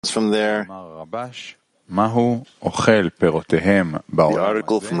from there. The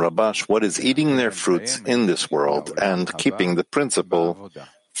article from Rabash, what is eating their fruits in this world and keeping the principle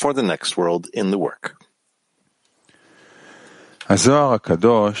for the next world in the work. הזוהר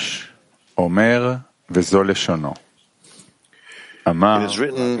הקדוש אומר, וזו לשונו. It is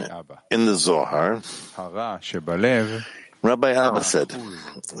written in the Zohar, Rabbi Abba said,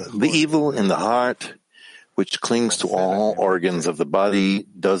 the evil in the heart, which clings to all organs of the body,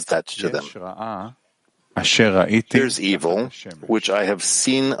 does that to them. There's evil, which I have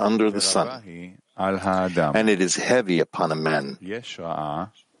seen under the sun, and it is heavy upon a man.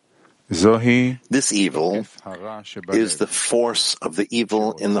 This evil is the force of the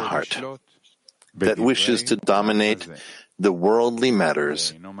evil in the heart that wishes to dominate the worldly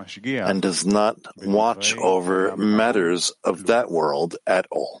matters and does not watch over matters of that world at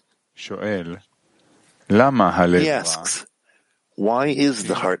all. He asks, why is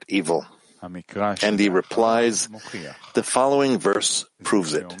the heart evil? And he replies, the following verse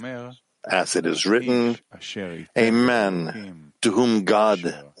proves it. As it is written, a man to whom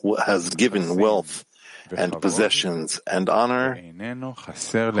God has given wealth and possessions and honor,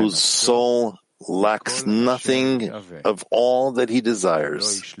 whose soul lacks nothing of all that he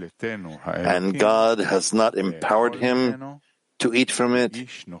desires, and God has not empowered him to eat from it,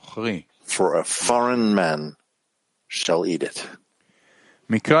 for a foreign man shall eat it.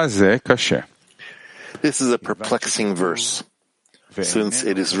 This is a perplexing verse, since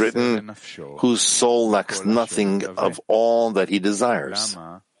it is written, whose soul lacks nothing of all that he desires.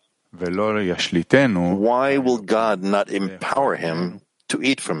 Why will God not empower him to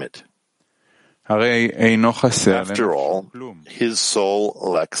eat from it? After all, his soul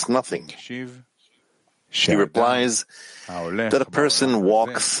lacks nothing. He replies that a person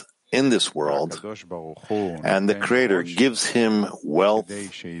walks in this world, and the Creator gives him wealth,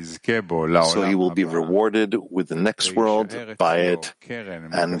 so he will be rewarded with the next world by it,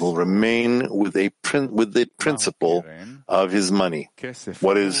 and will remain with the principle of his money.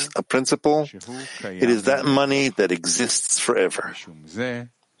 What is a principle? It is that money that exists forever.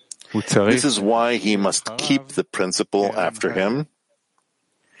 This is why he must keep the principle after him,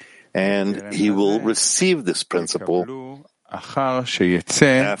 and he will receive this principle after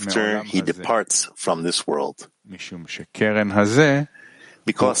he departs from this world.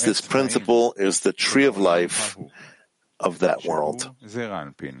 Because this principle is the tree of life of that world,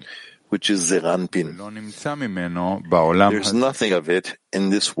 which is Zeranpin. There's nothing of it in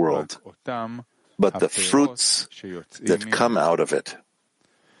this world, but the fruits that come out of it.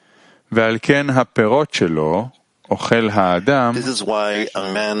 This is why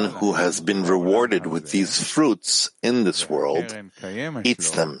a man who has been rewarded with these fruits in this world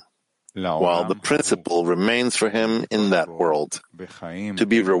eats them, while the principle remains for him in that world, to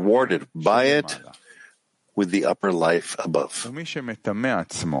be rewarded by it with the upper life above.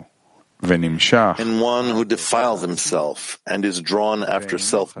 And one who defiles himself and is drawn after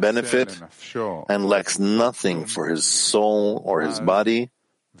self-benefit and lacks nothing for his soul or his body,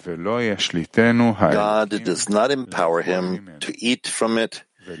 God does not empower him to eat from it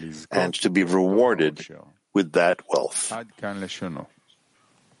and to be rewarded with that wealth.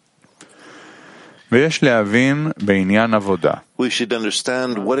 We should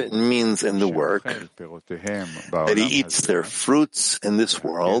understand what it means in the work that he eats their fruits in this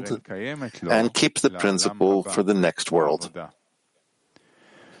world and keeps the principle for the next world.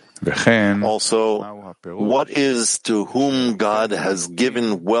 Also, what is to whom God has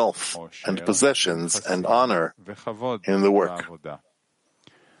given wealth and possessions and honor in the work,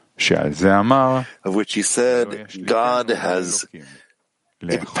 of which he said, God has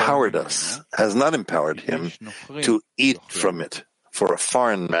empowered us, has not empowered him to eat from it, for a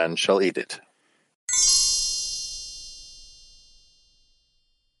foreign man shall eat it.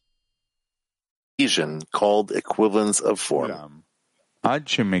 Called equivalence of form.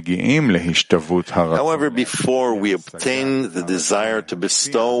 However, before we obtain the desire to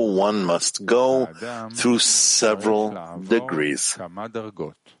bestow, one must go through several degrees.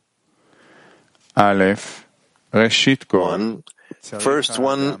 First,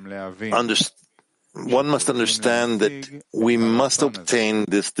 one must understand that we must obtain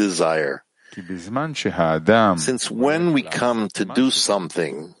this desire, since when we come to do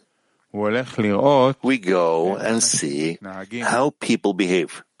something, we go and see how people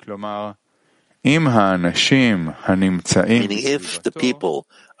behave. Meaning, if the people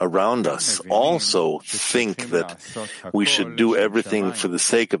around us also think that we should do everything for the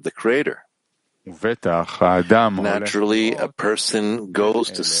sake of the Creator, naturally a person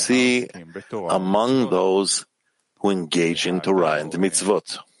goes to see among those who engage in Torah and the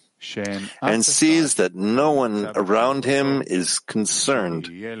mitzvot. and sees that no one around him is concerned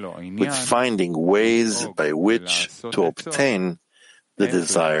with finding ways by which to obtain the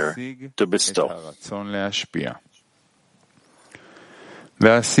desire to bestow.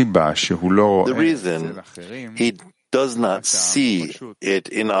 The reason he does not see it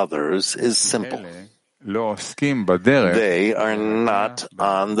in others is simple. They are not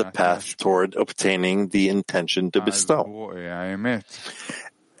on the path toward obtaining the intention to bestow.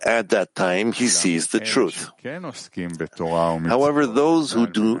 At that time, he sees the truth. However, those who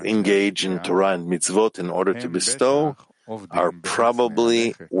do engage in Torah and mitzvot in order to bestow are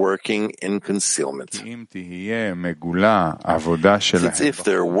probably working in concealment. Since if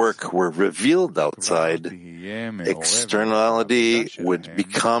their work were revealed outside, externality would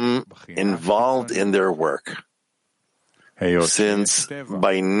become involved in their work. Since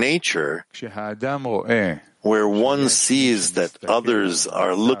by nature, where one sees that others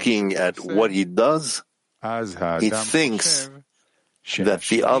are looking at what he does, he thinks that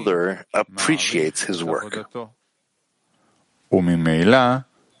the other appreciates his work. וממילא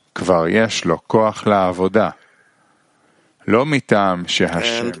כבר יש לו כוח לעבודה. לא מטעם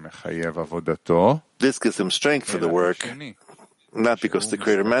שהשם מחייב עבודתו. This gives him strength for the work, not because the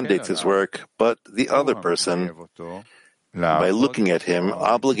Creator mandates his work, but the other person, by looking at him,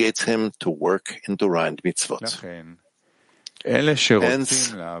 obligates him to work in Torah and mitzvot.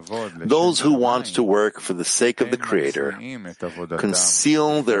 Hence, those who want to work for the sake of the Creator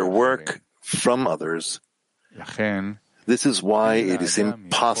conceal their work from others. This is why it is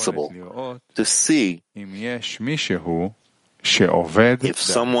impossible to see if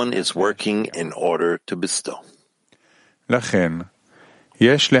someone is working in order to bestow.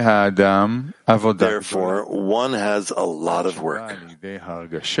 Therefore, one has a lot of work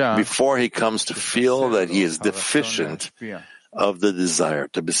before he comes to feel that he is deficient of the desire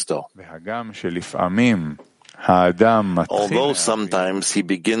to bestow. Although sometimes he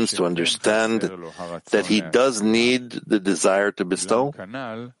begins to understand that he does need the desire to bestow,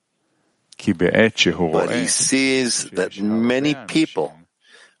 but he sees that many people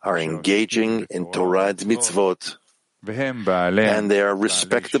are engaging in Torah and mitzvot, and they are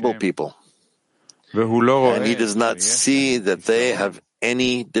respectable people, and he does not see that they have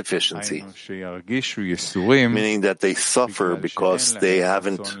any deficiency, meaning that they suffer because they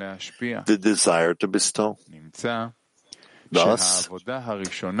haven't the desire to bestow. Thus,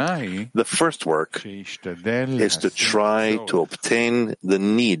 the first work is to try to obtain the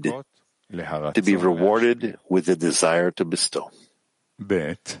need to be rewarded with the desire to bestow.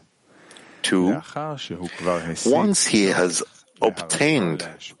 2. Once he has obtained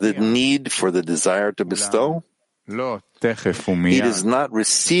the need for the desire to bestow, he does not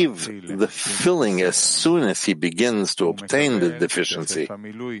receive the filling as soon as he begins to obtain the deficiency.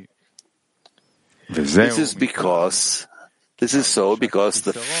 This is so because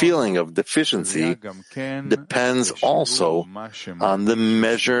the feeling of deficiency depends also on the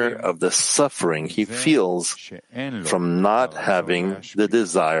measure of the suffering he feels from not having the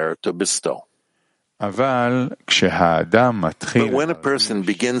desire to bestow. But when a person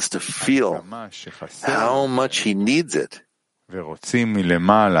begins to feel how much he needs it,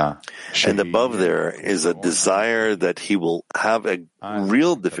 and above there is a desire that he will have a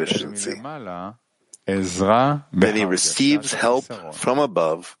real deficiency, then he receives help from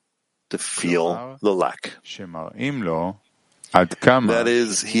above to feel the lack. That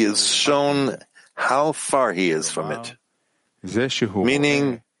is, he is shown how far he is from it,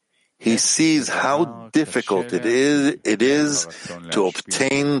 meaning he sees how difficult it is to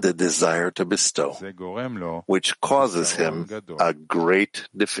obtain the desire to bestow, which causes him a great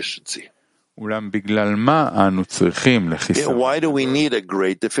deficiency. Why do we need a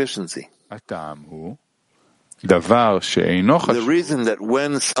great deficiency? The reason that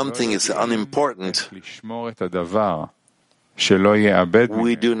when something is unimportant,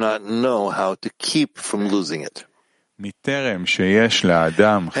 we do not know how to keep from losing it.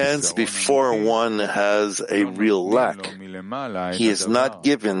 Hence, before one has a real lack, he is not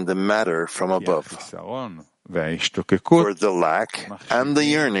given the matter from above. For the lack and the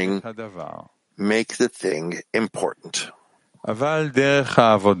yearning make the thing important. But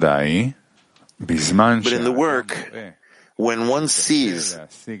in the work, when one sees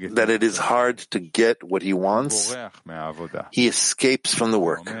that it is hard to get what he wants, he escapes from the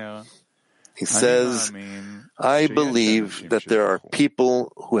work. He says, I believe that there are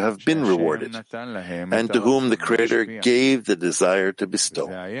people who have been rewarded and to whom the Creator gave the desire to bestow.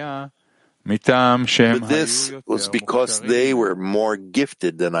 But this was because they were more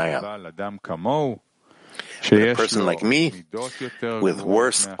gifted than I am. But a person like me, with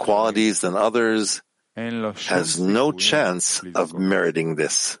worse qualities than others, has no chance of meriting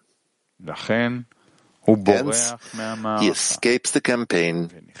this. Hence, he escapes the campaign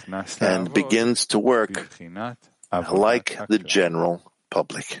and begins to work like the general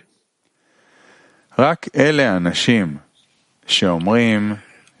public.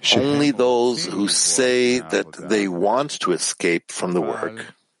 Only those who say that they want to escape from the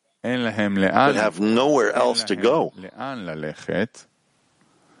work but have nowhere else to go,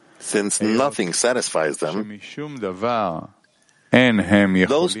 since nothing satisfies them,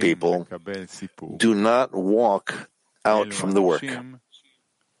 those people do not walk out from the work.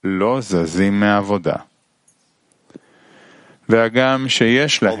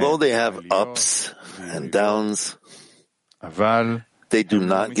 Although they have ups and downs, they do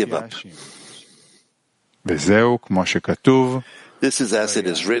not give up. This is as it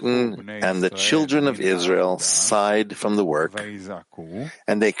is written, and the children of Israel sighed from the work,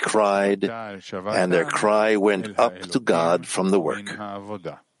 and they cried, and their cry went up to God from the work.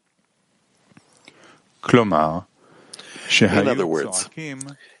 In other words,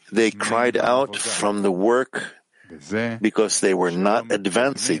 they cried out from the work because they were not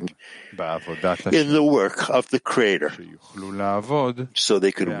advancing in the work of the Creator, so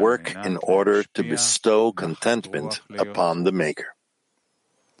they could work in order to bestow contentment upon the Maker.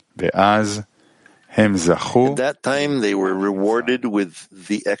 At that time, they were rewarded with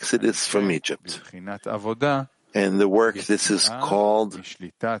the exodus from Egypt. In the work, this is called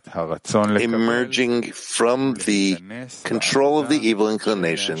emerging from the control of the evil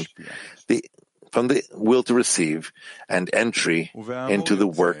inclination, from the will to receive, and entry into the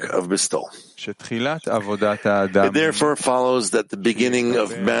work of bestowal. It therefore follows that the beginning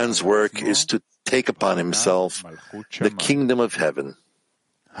of man's work is to take upon himself the kingdom of heaven,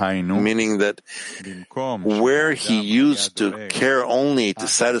 meaning that where he used to care only to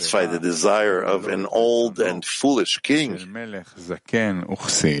satisfy the desire of an old and foolish king,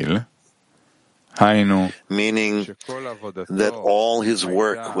 meaning that all his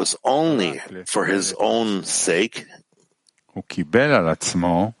work was only for his own sake, he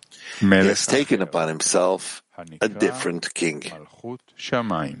has taken upon himself a different king,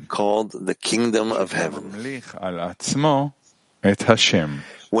 called the kingdom of heaven,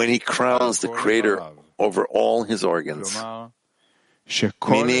 when he crowns the Creator over all his organs,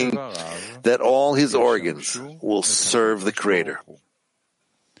 meaning that all his organs will serve the Creator.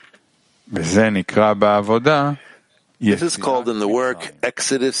 This is called in the work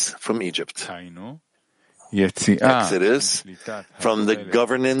Exodus from Egypt. Exodus from the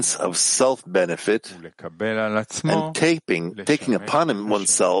governance of self-benefit and taking upon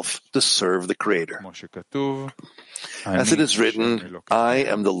oneself to serve the Creator. As it is written, I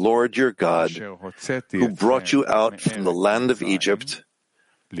am the Lord your God, who brought you out from the land of Egypt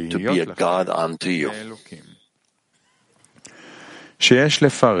to be a God unto you. We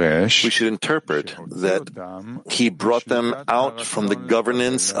should interpret that he brought them out from the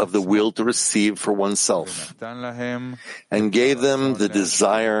governance of the will to receive for oneself and gave them the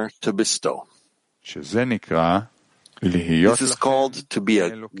desire to bestow. This is called to be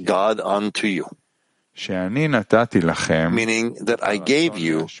a God unto you, meaning that I gave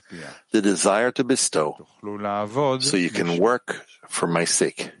you the desire to bestow so you can work for my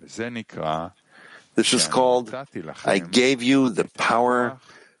sake. This is called, I gave you the power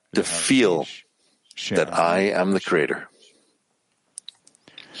to feel that I am the Creator.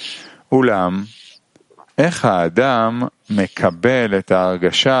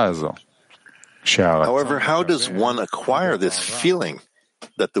 However, how does one acquire this feeling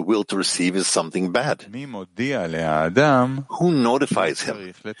that the will to receive is something bad? Who notifies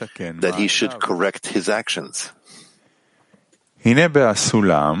him that he should correct his actions? He writes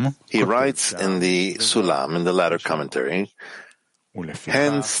in the Sulam, in the latter commentary,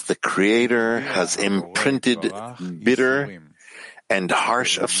 hence the Creator has imprinted bitter and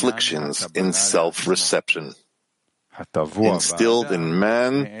harsh afflictions in self-reception, instilled in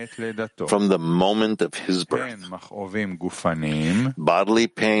man from the moment of his birth, bodily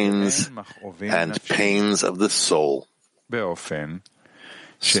pains and pains of the soul,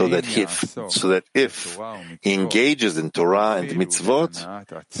 so that if he engages in Torah and mitzvot,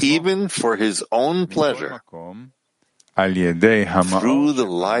 even for his own pleasure, through the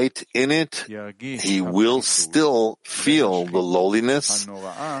light in it, he will still feel the lowliness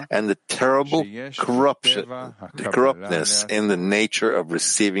and the terrible corruptness in the nature of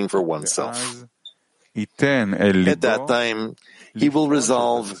receiving for oneself. At that time, he will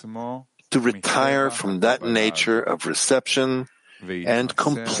resolve to retire from that nature of reception and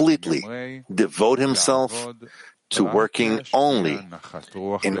completely devote himself to working only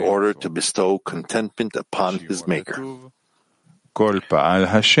in order to bestow contentment upon his Maker.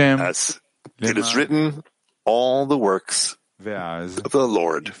 As it is written, all the works of the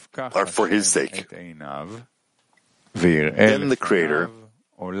Lord are for his sake. Then the Creator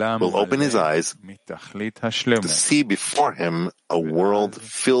will open his eyes to see before him a world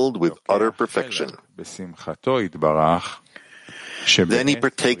filled with utter perfection. Then he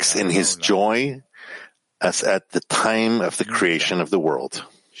partakes in his joy as at the time of the creation of the world.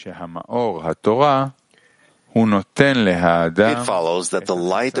 It follows that the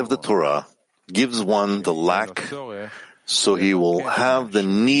light of the Torah gives one the lack, so he will have the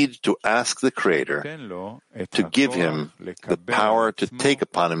need to ask the Creator to give him the power to take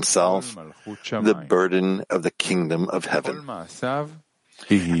upon himself the burden of the kingdom of heaven.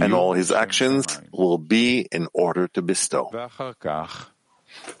 And all his actions will be in order to bestow.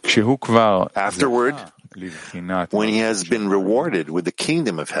 Afterward, when he has been rewarded with the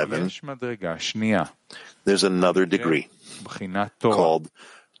kingdom of heaven, there's another degree called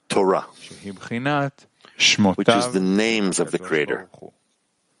Torah, which is the names of the Creator.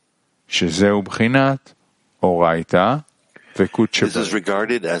 This is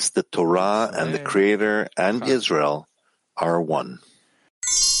regarded as the Torah, and the Creator and Israel are one.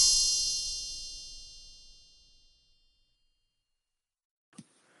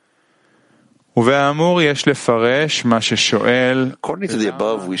 According to the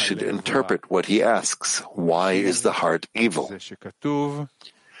above, we should interpret what he asks. Why is the heart evil?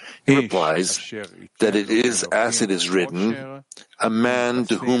 He replies that it is as it is written, a man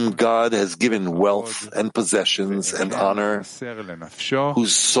to whom God has given wealth and possessions and honor,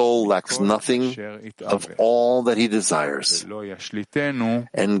 whose soul lacks nothing of all that he desires,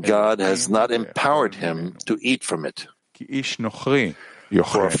 and God has not empowered him to eat from it.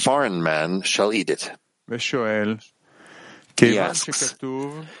 For a foreign man shall eat it. He asks,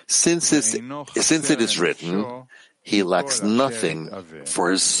 since it is written, he lacks nothing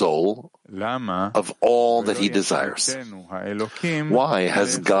for his soul of all that he desires, why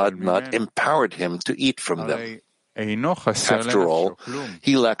has God not empowered him to eat from them? After all,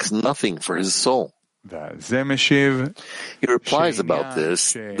 he lacks nothing for his soul. He replies about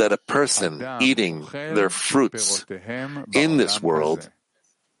this that a person eating their fruits in this world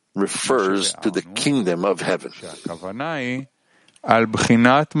refers to the kingdom of heaven.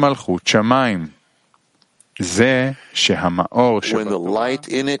 When the light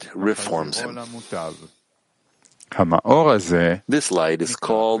in it reforms him. This light is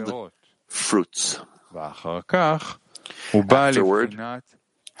called fruits. Afterward,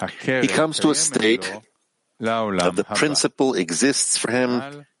 he comes to a state of the principle exists for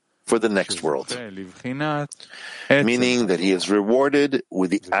him for the next world, meaning that he is rewarded with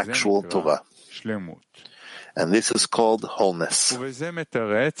the actual Torah. And this is called wholeness. By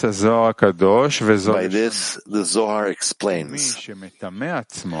this, the Zohar explains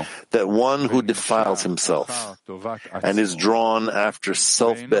that one who defiles himself and is drawn after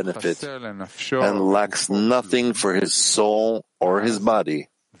self-benefit and lacks nothing for his soul or his body,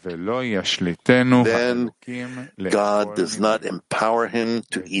 then God does not empower him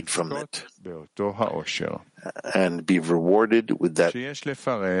to eat from it and be rewarded with that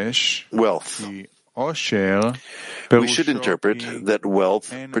wealth. We should interpret that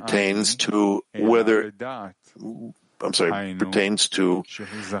wealth pertains to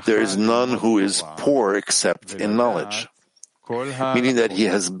there is none who is poor except in knowledge, meaning that he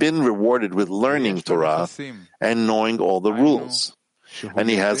has been rewarded with learning Torah and knowing all the rules. And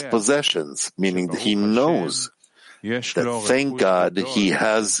he has possessions, meaning that he knows that, thank God, he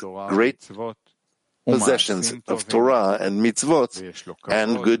has great possessions of Torah and mitzvot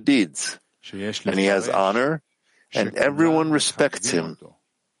and good deeds. And he has honor, and everyone respects him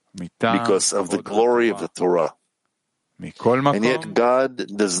because of the glory of the Torah. And yet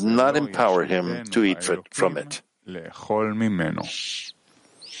God does not empower him to eat from it. The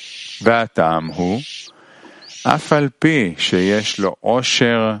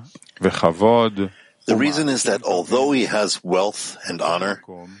reason is that although he has wealth and honor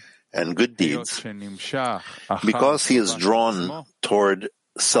and good deeds, because he is drawn toward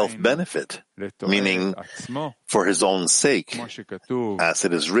self-benefit, meaning for his own sake, as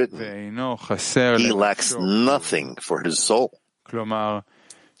it is written, he lacks nothing for his soul, meaning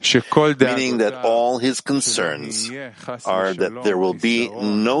that all his concerns are that there will be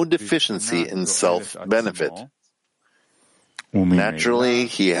no deficiency in self-benefit. Naturally,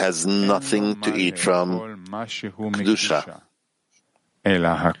 he has nothing to eat from Kedusha,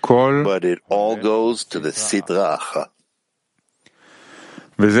 but it all goes to the Sidra Achra.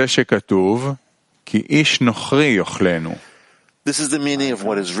 וזה שכתוב, כי איש נוכרי יאכלנו. This is the meaning of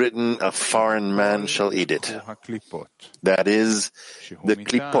what is written, a foreign man shall eat it. That is, the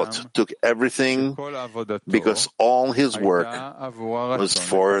klipot took everything because all his work was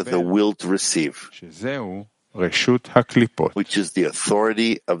for the will to receive, which is the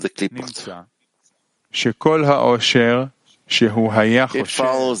authority of the klipot. It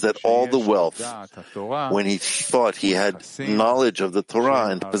follows that all the wealth, when he thought he had knowledge of the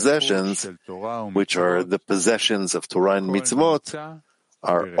Torah and possessions, which are the possessions of Torah and mitzvot,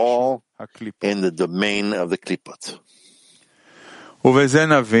 are all in the domain of the klipot.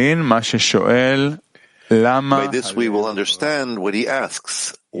 By this we will understand what he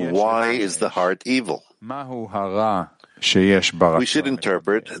asks. Why is the heart evil? We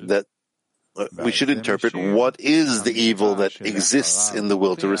should interpret what is the evil that exists in the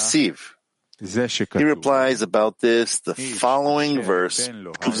will to receive. He replies about this, the following verse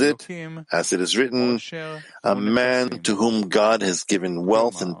proves it, as it is written, a man to whom God has given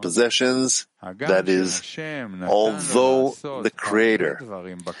wealth and possessions, that is, although the Creator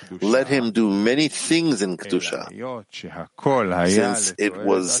let him do many things in Kedusha, since it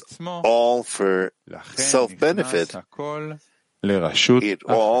was all for self-benefit, it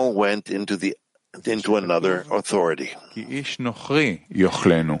all went into another authority. This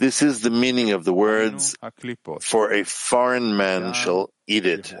is the meaning of the words, for a foreign man shall eat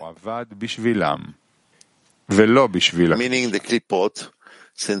it. Meaning the klipot,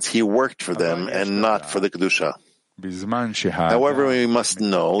 since he worked for them and not for the Kedusha. However, we must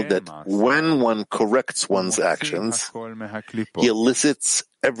know that when one corrects one's actions, he elicits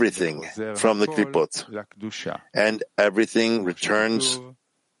everything from the klipot, and everything returns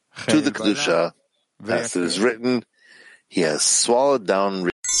to the Kedusha, as it is written, he has swallowed down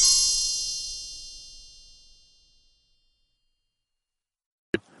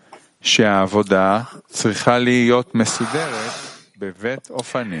שהעבודה צריכה להיות מסודרת בבית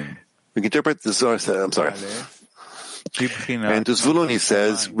אופנים. We can interpret this, I'm sorry. And to Zvulun he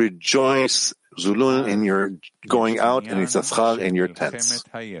says, rejoice, Zvulun, in your going out, and Yisachar in your tents.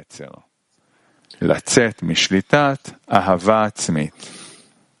 לצאת משליטת אהבה עצמית.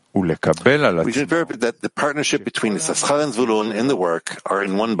 We should interpret that the partnership between Yisachar and Zvulun in the work are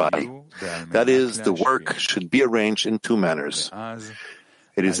in one body. That is, the work should be arranged in two manners.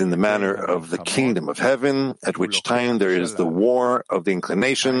 It is in the manner of the kingdom of heaven, at which time there is the war of the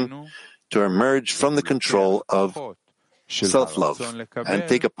inclination to emerge from the control of self-love and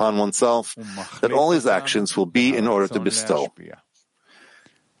take upon oneself that all his actions will be in order to bestow.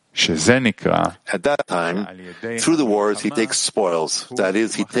 At that time, through the wars, he takes spoils, that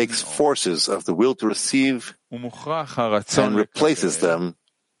is, he takes forces of the will to receive and replaces them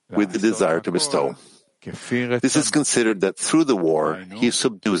with the desire to bestow. This is considered that through the war, he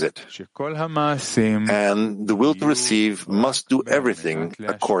subdues it. And the will to receive must do everything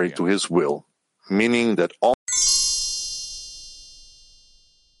according to his will, meaning that all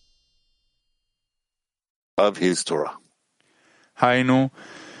of his Torah. In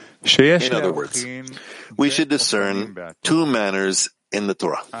other words, we should discern two manners in the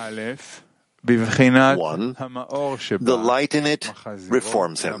Torah. One, the light in it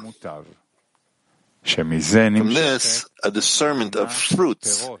reforms him. From this, a discernment of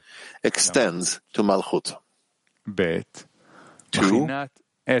fruits extends to Malchut. Two,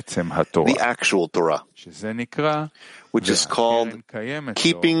 the actual Torah, which is called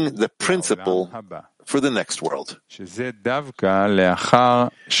keeping the principle for the next world.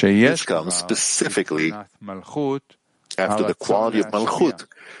 This comes specifically after the quality of Malchut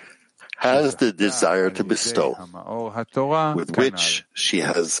has the desire to bestow, with which she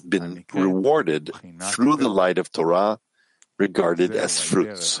has been rewarded through the light of Torah, regarded as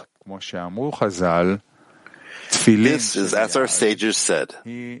fruits. This is, as our sages said,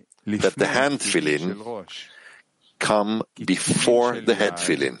 that the hand tefillin come before the head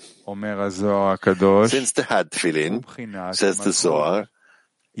tefillin. Since the head tefillin, says the Zohar,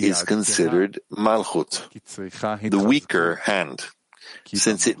 is considered Malchut, the weaker hand,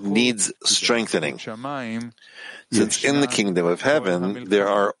 since it needs strengthening. Since in the kingdom of heaven there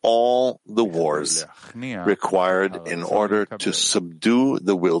are all the wars required in order to subdue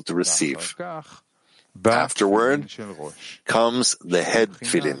the will to receive. Afterward comes the head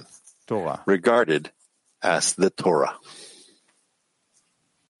tefillin, regarded as the Torah.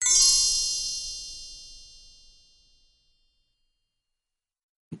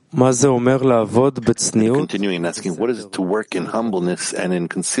 Continuing asking, what is it to work in humbleness and in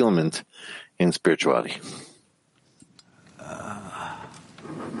concealment in spirituality?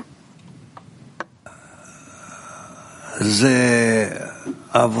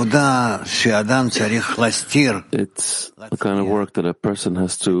 a kind of work that a person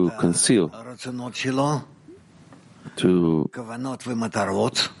has to conceal, to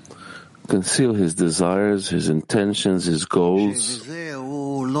conceal his desires, his intentions, his goals.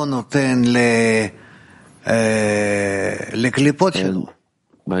 And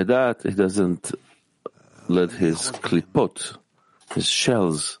by that, he doesn't let his klipot, his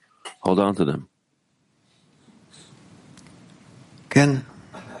shells, hold on to them.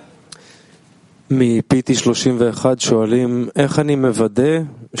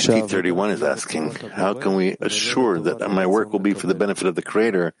 P31 is asking, how can we assure that my work will be for the benefit of the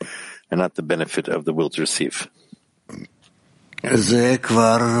Creator and not the benefit of the will to receive? That's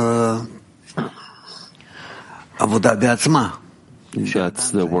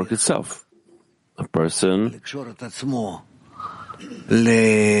the work itself. A person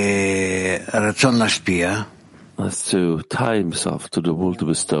has to tie himself to the will to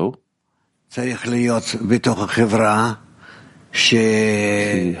bestow. He has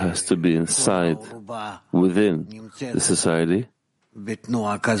to be inside, within the society,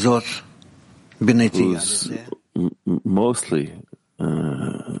 who's mostly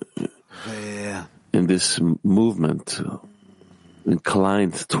in this movement,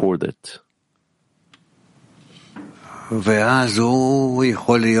 inclined toward it. And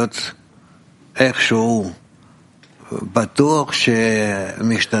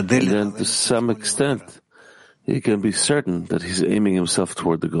then to some extent, he can be certain that he's aiming himself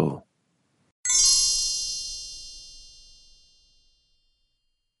toward the goal.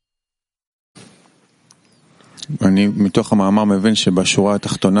 In the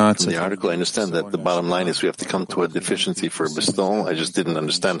article, I understand that the bottom line is we have to come to a deficiency for bestowal. I just didn't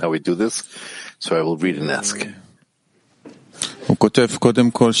understand how we do this, so I will read and ask. He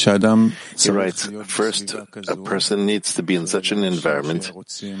writes, first, a person needs to be in such an environment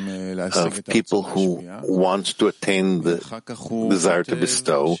of people who want to attain the desire to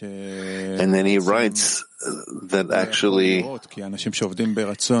bestow, and then he writes that actually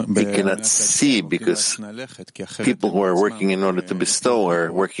they cannot see because people who are working in order to bestow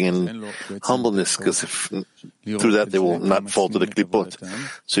are working in humbleness, because through that they will not fall to the klipot.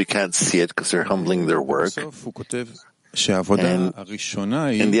 So you can't see it because they're humbling their work. And in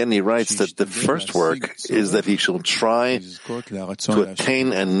the end, he writes that the first work is that he shall try to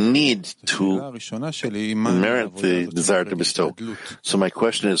attain and need to merit the desire to bestow. So my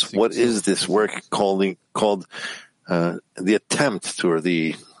question is, what is this work called the attempt to, or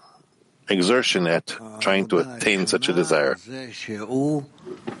the exertion at trying to attain such a desire?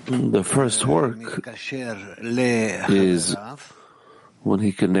 The first work is when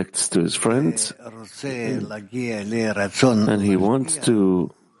he connects to his friends and he wants to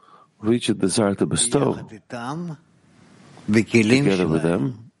reach a desire to bestow together with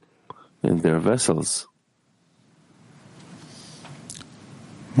them in their vessels.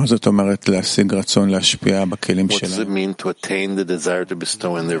 What does it mean to attain the desire to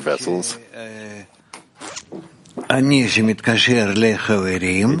bestow in their vessels? It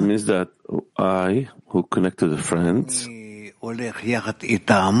means that I, who connect to the friends, I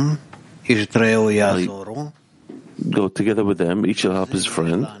go together with them, each will help his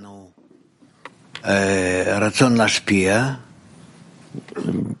friend. And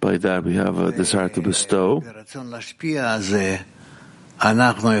by that we have a desire to bestow. And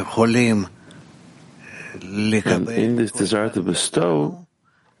in this desire to bestow,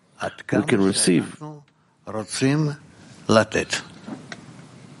 we can receive.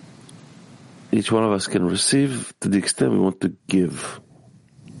 Each one of us can receive to the extent we want to give.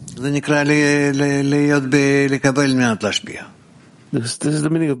 This is the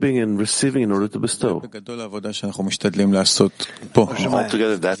meaning of being in receiving in order to bestow.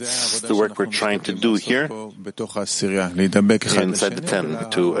 Altogether, that's the work we're trying to do here inside the 10,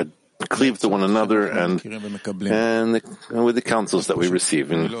 to cleave to one another and with the counsels that we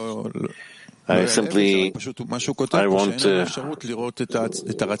receive. And I won't sit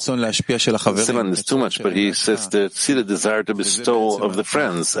on this too much, but he says to see the desire to bestow of the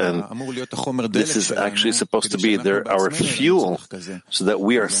friends, and this is actually supposed to be our fuel, so that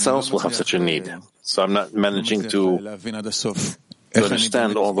we ourselves will have such a need. So I'm not managing to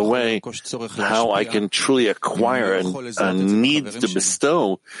understand all the way how I can truly acquire a need to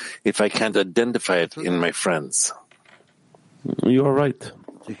bestow if I can't identify it in my friends. You are right.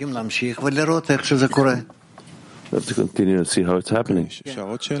 We have to continue and see how it's happening.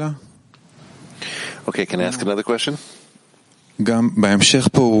 Okay, can I ask another question?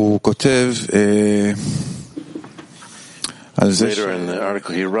 Later in the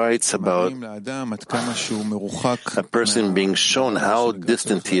article, he writes about a person being shown how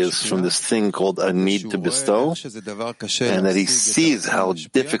distant he is from this thing called a need to bestow, and that he sees how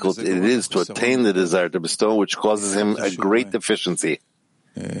difficult it is to attain the desire to bestow, which causes him a great deficiency.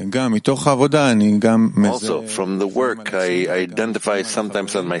 Also, from the work, I identify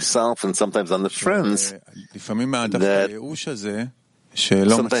sometimes on myself and sometimes on the friends that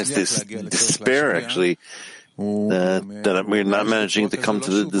sometimes this despair actually that we're not managing to come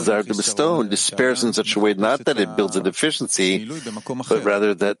to the desire to bestow, despairs in such a way not that it builds a deficiency, but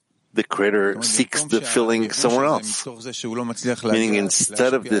rather that the Creator seeks the filling somewhere else. Meaning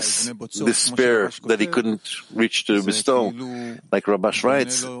instead of this despair that he couldn't reach to bestow, like Rabash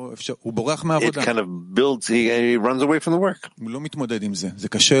writes, it kind of builds, he runs away from the work.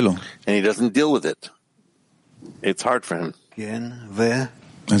 And he doesn't deal with it. It's hard for him.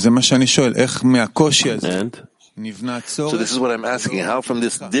 So this is what I'm asking. How from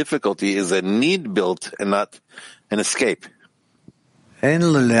this difficulty is a need built and not an escape? He has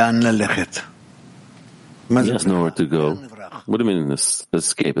nowhere to go. What do you mean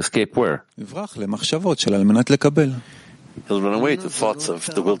escape? Escape where? He'll run away to thoughts of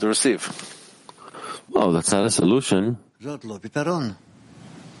the will to receive. Oh, that's not a solution.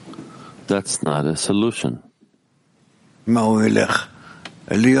 That's not a solution. Well,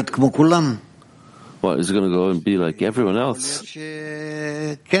 he's going to go and be like everyone else.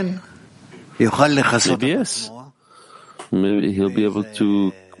 Maybe yes. Maybe he'll be able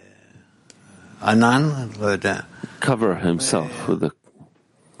to cover himself with a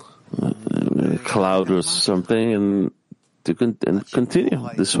cloud or something and continue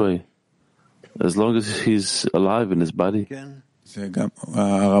this way, as long as he's alive in his body.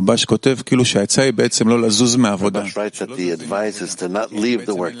 Rabash writes that the advice is to not leave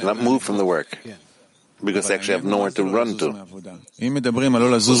the work, to not move from the work, because they actually have nowhere to run to. The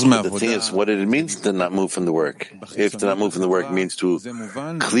thing is, what it means to not move from the work. If to not move from the work means to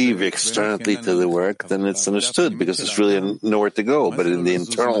cleave externally to the work, then it's understood, because it's really nowhere to go. But in the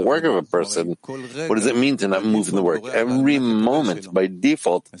internal work of a person, what does it mean to not move from the work? Every moment, by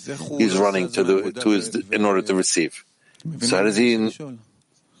default, he's running to his in order to receive. So how does he? Do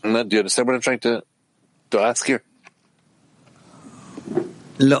you understand what I'm trying to ask here?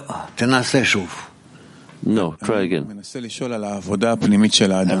 No, try again. I'm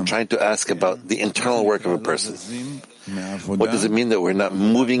trying to ask about the internal work of a person. What does it mean that we're not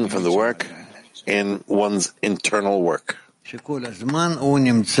moving from the work in one's internal work? Each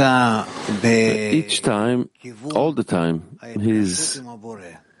time, all the time, he's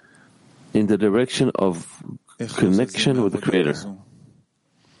in the direction of connection with the Creator.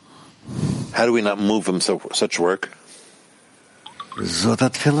 How do we not move from such work?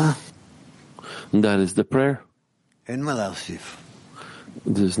 That is the prayer.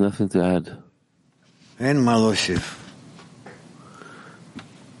 There's nothing to add.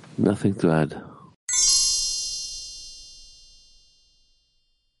 Nothing to add.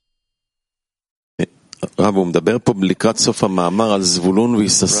 Rav, at the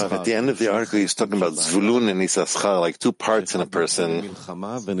end of the article, he's talking about Zvulun and Yisachar, like two parts in a person.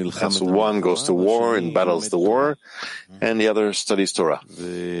 As one goes to war and battles the war, and the other studies Torah.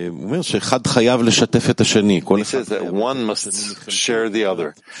 He says that one must share the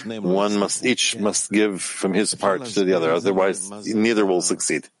other. Each must give from his part to the other, otherwise neither will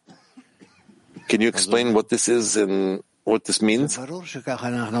succeed. Can you explain what this is and what this means?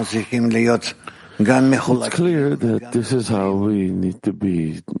 It's clear that this is how we need to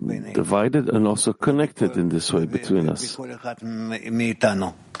be divided and also connected in this way between us and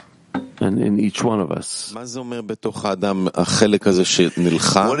in each one of us. What is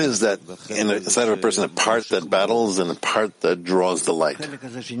that inside of a person, a part that battles and a part that draws the light? A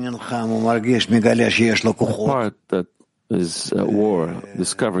part that is at war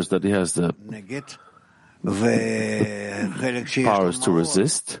discovers that he has the powers to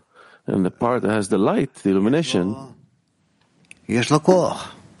resist, and the part that has the light, the illumination, he's got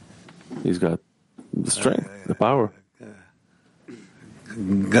the strength, the power.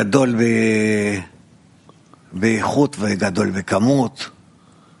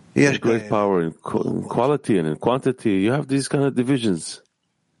 There's great power in quality and in quantity. You have these kind of divisions.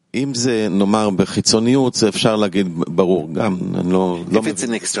 If it's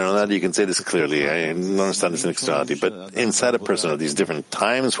an externality, you can say this clearly. I don't understand it's an externality, but inside a person, are these different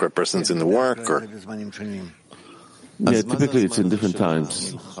times where a person's in the work, or? Yeah, typically it's in different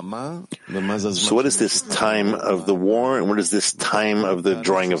times. So what is this time of the war, and what is this time of the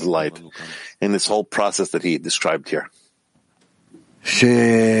drawing of light in this whole process that he described here?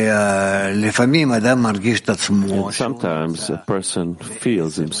 That sometimes a person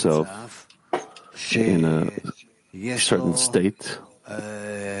feels himself in a certain state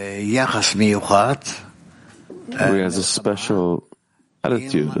where he has a special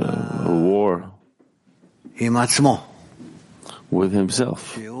attitude, a war with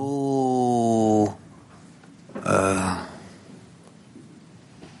himself.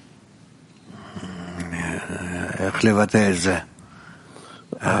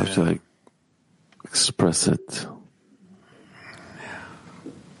 How should I express it?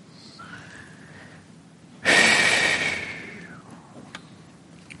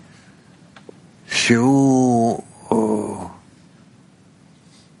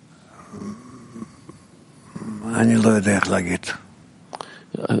 I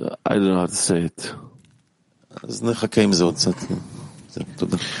don't know how to say it.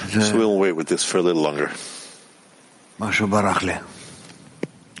 So we'll wait with this for a little longer.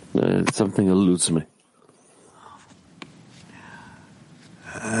 Something eludes me.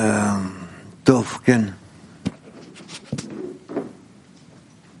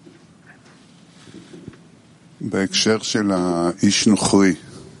 בהקשר של האיש נוכרי,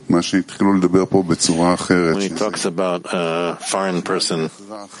 מה שהתחילו לדבר פה בצורה אחרת. When he talks about a foreign person,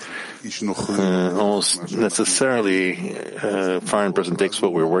 almost necessarily a foreign person takes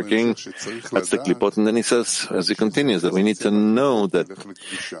what we're working, that's the klipot, and then he says, as he continues, that we need to know that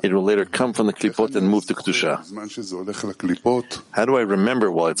it will later come from the klipot and move to kedusha. How do I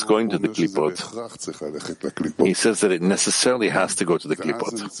remember while it's going to the klipot? He says that it necessarily has to go to the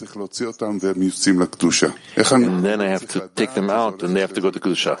klipot, and then I have to take them out and they have to go to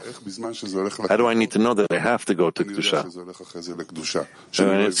kedusha. How do I need to know that they have to go to kedusha?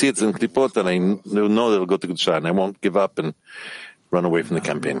 When I see it's in klipot, and I know they'll go to kedusha, and I won't give up and run away from the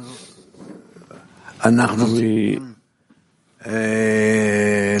campaign. We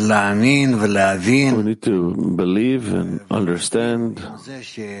need to believe and understand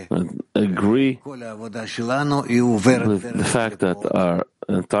and agree with the fact that our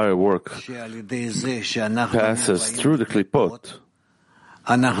entire work passes through the klipot.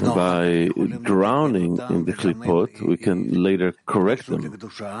 By drowning in the klipot, we can later correct them,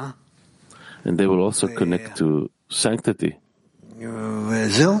 and they will also connect to sanctity.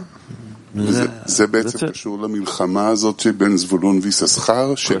 זה בעצם קשור למלחמה הזאת שבין זבולון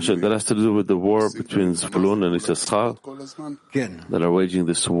ויששכר that has to do with the war between Zvulun and Yisachar that are waging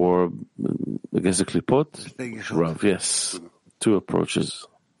this war against the klipot. Rav, yes, two approaches.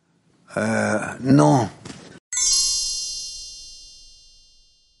 No.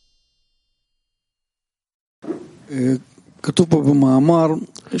 It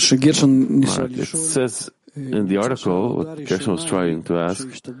says in the article what Gershon was trying to ask,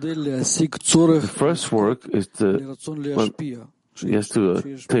 the first work is he has to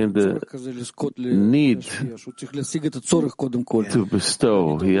attain the need to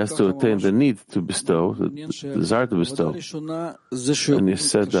bestow. He has to attain the need to bestow, the desire to bestow. And he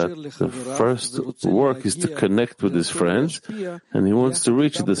said that the first work is to connect with his friends, and he wants to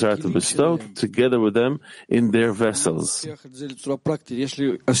reach the desire to bestow together with them in their vessels. I'm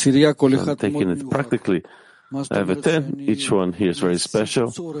taking it practically. I have a 10. Each one here is very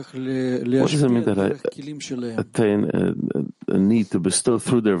special. What does it mean that I attain a need to bestow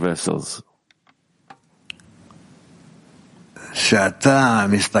through their vessels?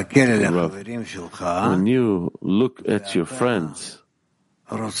 When you look at your friends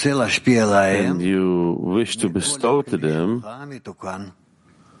and you wish to bestow to them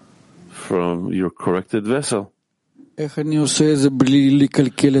from your corrected vessel, how do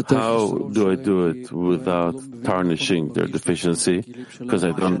I do it without tarnishing their deficiency? Because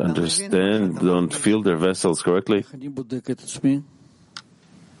I don't understand, don't feel their vessels correctly.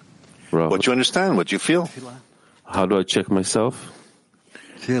 What you understand, what you feel. How do I check myself?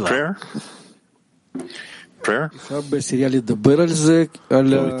 Prayer. Prayer. Can we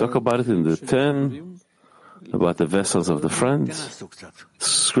talk about it in the 10, about the vessels of the friends?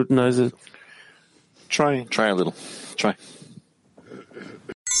 Scrutinize it. Try a little. Try.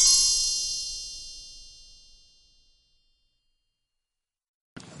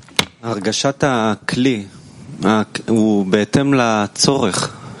 הרגשת הכלי הוא בהתאם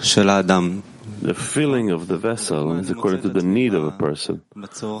לצורך של האדם. The feeling of the vessel is according to the need of a person.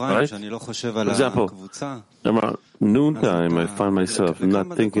 Right? For example, around noontime, I find myself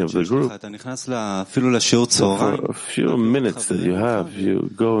not thinking of the group. For a few minutes that you have, you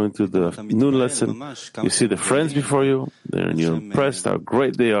go into the noon lesson, you see the friends before you, and you're impressed how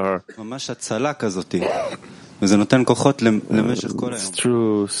great they are. It's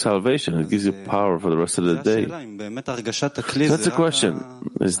true salvation. It gives you power for the rest of the day. So that's the question.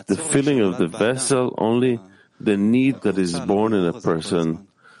 Is the feeling of the vessel only the need that is born in a person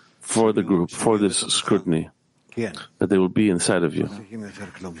for the group, for this scrutiny, that they will be inside of you?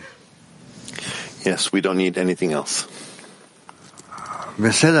 Yes, we don't need anything else.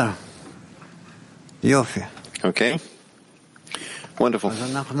 Okay? Wonderful.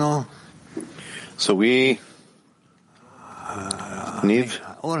 So we need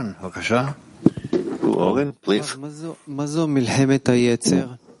Oren, please.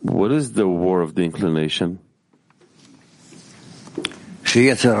 What is the war of the inclination?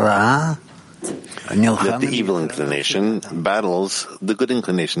 That the evil inclination battles the good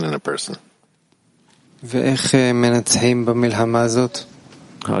inclination in a person.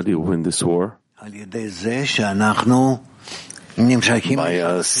 How do you win this war? By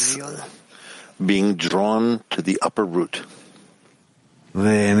us being drawn to the upper root.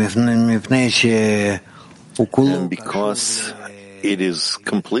 And because it is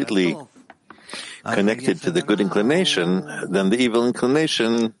completely connected to the good inclination, then the evil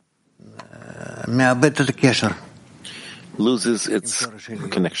inclination loses its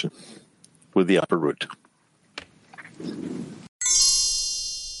connection with the upper root.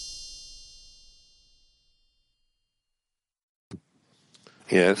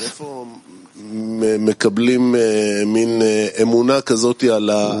 Yes. Where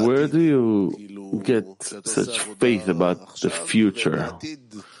do you get such faith about the future?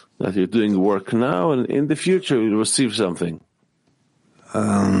 That you're doing work now and in the future you'll receive something?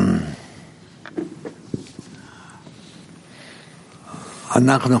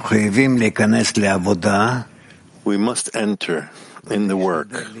 We must enter in the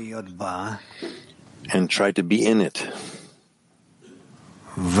work and try to be in it.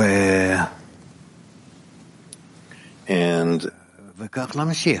 And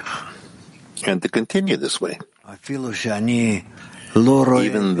to continue this way.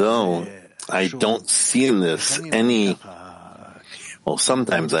 Even though I don't see in this any, well,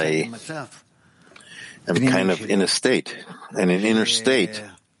 sometimes I am kind of in a state, in an inner state,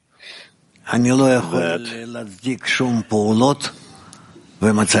 that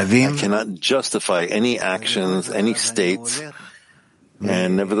I cannot justify any actions, any states,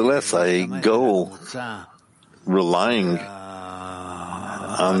 and nevertheless I go relying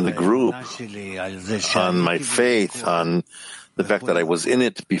on the group, on my faith, on the fact that I was in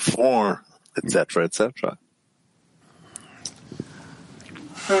it before, etc., etc.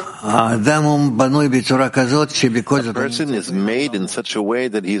 A person is made in such a way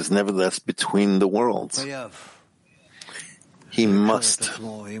that he is nevertheless between the worlds. He must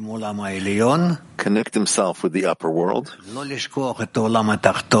connect himself with the upper world,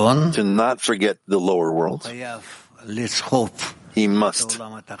 to not forget the lower world. He must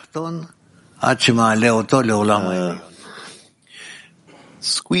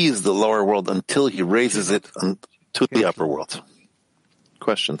squeeze the lower world until he raises it to the upper world.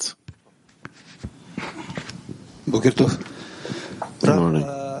 Questions? Good morning.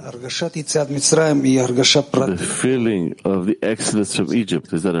 The feeling of the exodus from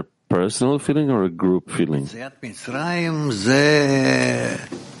Egypt, is that a personal feeling or a group feeling?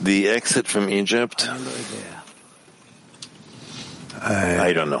 The exit from Egypt,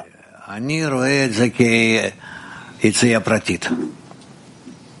 I don't know.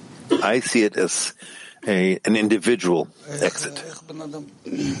 I see it as an individual exit.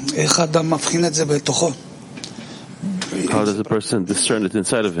 How does a person discern it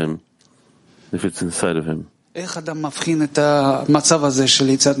inside of him, if it's inside of him? How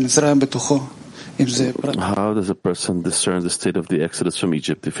does a person discern the state of the exodus from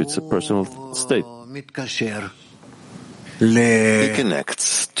Egypt, if it's a personal state? He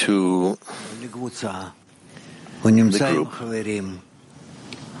connects to the group.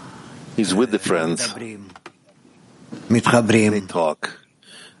 He's with the friends. They talk,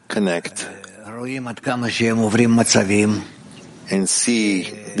 connect, and see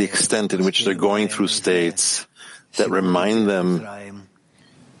the extent in which they're going through states that remind them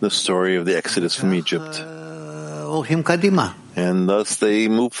the story of the exodus from Egypt. And thus they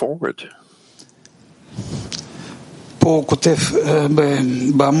move forward. פה הוא כותב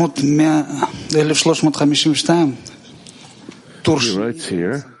בעמוד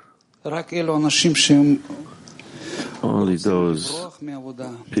 1352, רק אלו אנשים שהם only those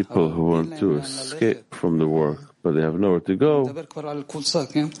people who want to escape from the work, but they have nowhere to go.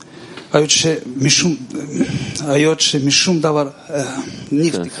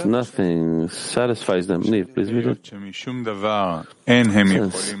 since nothing satisfies them. Niv, please read it.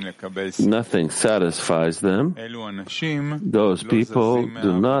 Since nothing satisfies them, those people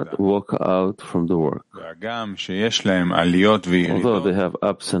do not walk out from the work. Although they have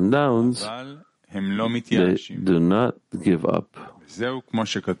ups and downs, they do not give up. This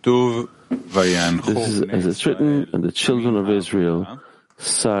is as it's written, and the children of Israel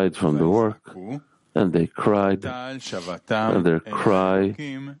sighed from the work, and they cried, and their cry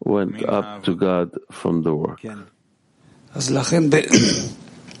went up to God from the work. Yes.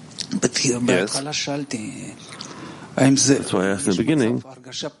 That's why I asked in the beginning,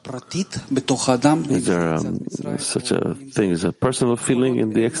 is there such a thing as a personal feeling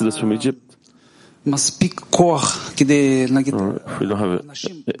in the exodus from Egypt? Or if we don't have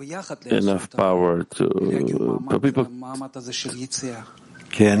enough power for people to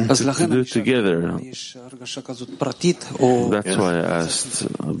do it together. That's why I asked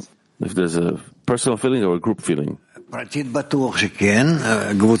if there's a personal feeling or a group feeling.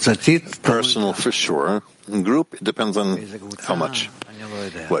 Personal for sure. Group, it depends on how much.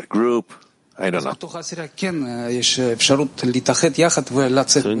 What group? I don't know. So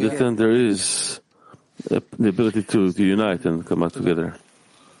in the end, there is the ability to unite and come out together.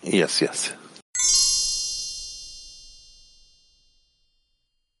 Yes, yes.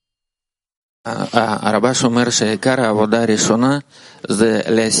 Rabash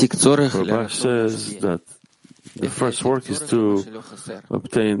says that the first work is to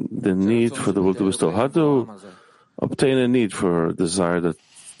obtain the need for the will to bestow. How to obtain a need for a desire that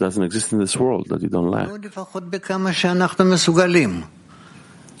doesn't exist in this world, that you don't lack?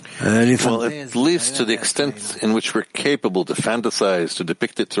 Well, at least to the extent in which we're capable to fantasize, to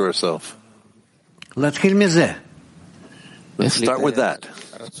depict it to ourselves. Let's start with that.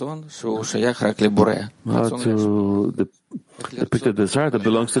 How to depict a desire that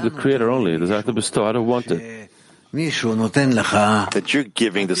belongs to the Creator only, a desire to bestow. I don't want it. That you're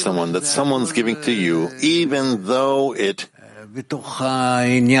giving to someone, that someone's giving to you, even though it is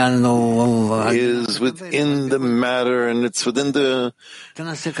within the matter and it's within the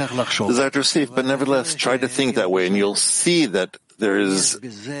desire to receive, but nevertheless try to think that way and you'll see that there is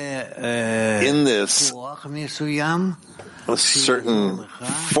in this a certain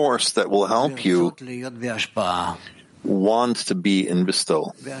force that will help you want to be in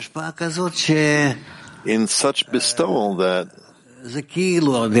bestowal. In such bestowal that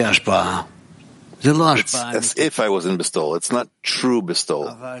it's as if I was in bestowal. It's not true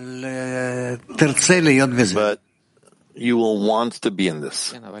bestowal. But you will want to be in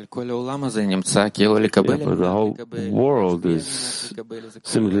this. Yeah, but the whole world is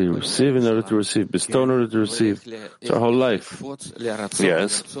simply receive in order to receive, bestow in order to receive. It's our whole life.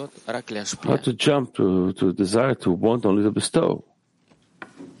 Yes. How to jump to a desire to want only to bestow.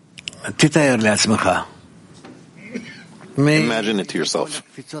 Imagine it to yourself.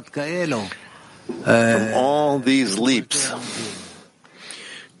 From all these leaps,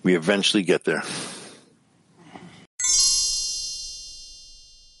 we eventually get there.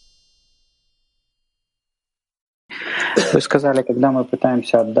 You said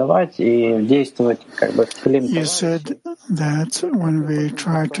that when we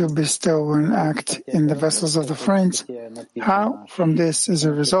try to bestow and act in the vessels of the friends, how from this, as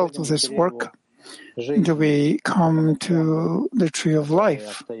a result of this work, do we come to the tree of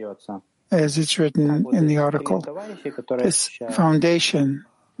life, as it's written in the article? This foundation,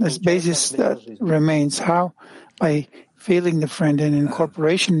 this basis that remains, how? By feeling the friend and in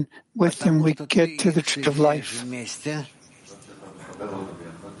cooperation with him, we get to the tree of life.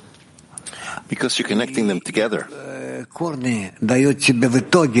 Because you're connecting them together.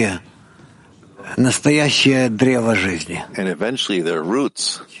 And eventually their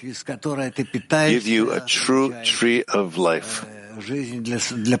roots give you a true tree of life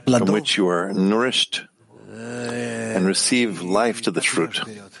from which you are nourished and receive life to the fruit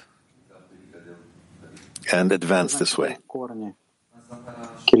and advance this way. What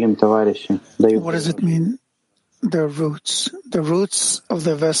does it mean? The roots of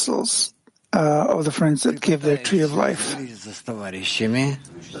the vessels of the friends that give their tree of life.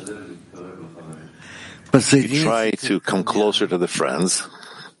 You try to come closer to the friends.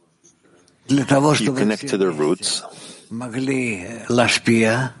 You connect to their roots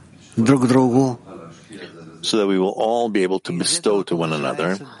so that we will all be able to bestow to one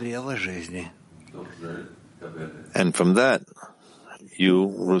another. And from that,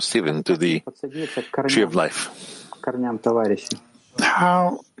 you receive into the tree of life.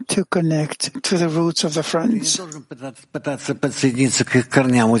 how to connect to the roots of the friends.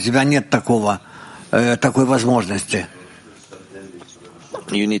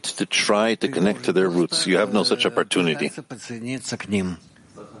 You need to try to connect to their roots. You have no such opportunity.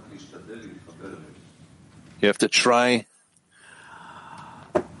 You have to try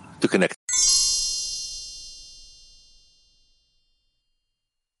to connect.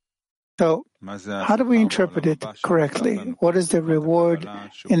 So, how do we interpret it correctly? What is the reward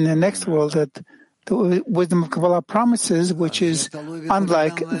in the next world that the wisdom of Kabbalah promises, which is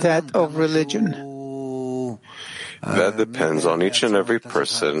unlike that of religion? That depends on each and every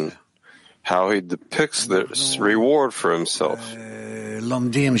person, how he depicts this reward for himself.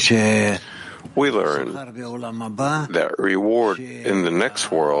 We learn that reward in the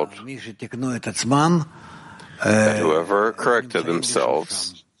next world, that whoever corrected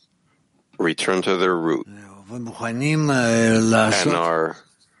themselves return to their root and are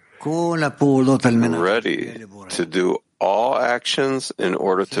ready to do all actions in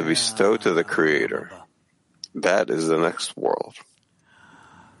order to bestow to the Creator. That is the next world.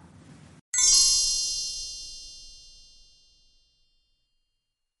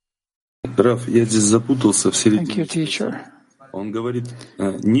 Thank you, teacher. I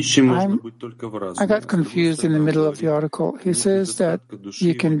got confused in the middle of the article. He says that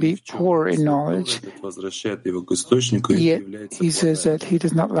you can be poor in knowledge, yet he says that he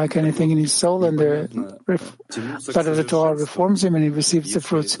does not lack anything in his soul, and the light of the Torah reforms him and he receives the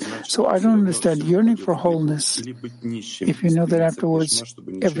fruits. So I don't understand. Yearning for wholeness, if you know that afterwards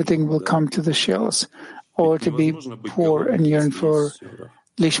everything will come to the shells, or to be poor and yearn for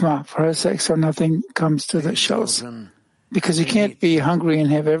Lishma, for her sake, so nothing comes to the shells. Because you can't be hungry and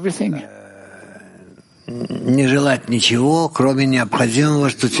have everything. We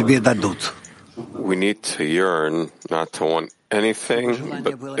need to yearn not to want anything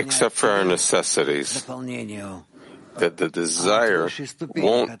but except for our necessities. That the desire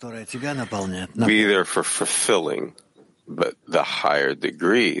won't be there for fulfilling, but the higher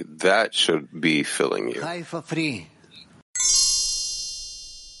degree, that should be filling you.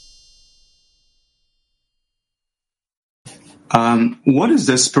 What is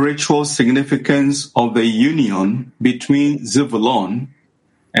the spiritual significance of the union between Zevulun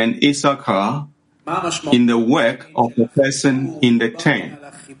and Issachar in the work of the person in the tent?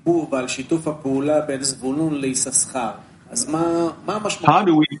 How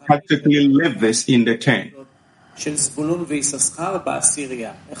do we practically live this in the tent?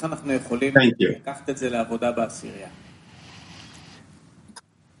 Thank you.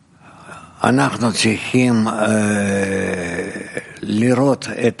 We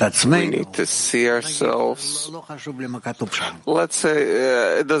need to see ourselves. Let's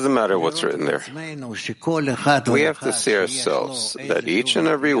say, it doesn't matter what's written there. We have to see ourselves, that each and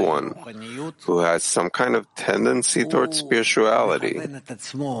every one who has some kind of tendency towards spirituality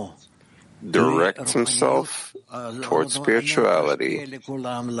directs himself towards spirituality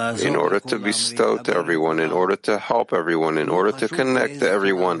in order to bestow to everyone, in order to help everyone, in order to connect to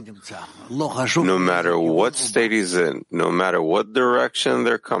everyone, no matter what state he's in, no matter what direction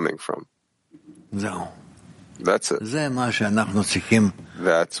they're coming from. That's it.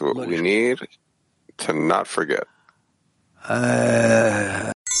 That's what we need to not forget.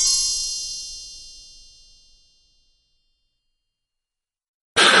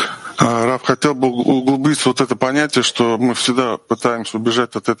 Рав, хотел бы углубиться вот это понятие, что мы всегда пытаемся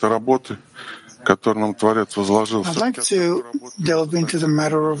убежать от этой работы, которую нам Творец возложил. I'd like to delve into the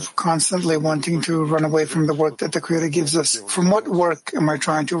matter of constantly wanting to run away from the work that the Creator gives us. From what work am I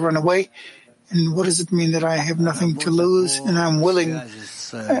trying to run away? And what does it mean that I have nothing to lose and I'm willing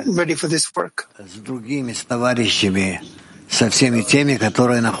and ready for this work?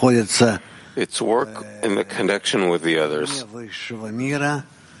 It's work in the connection with the others.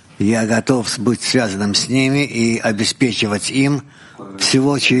 Я готов быть связанным с ними и обеспечивать им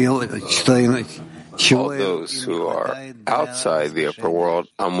всего, All those who are outside the upper world,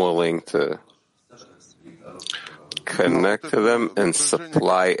 I'm willing to connect to them and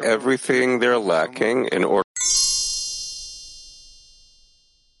supply everything they're lacking in order.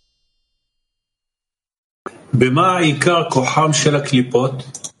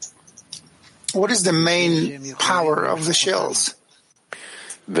 What is the main power of the shells?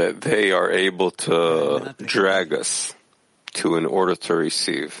 That they are able to drag us to in order to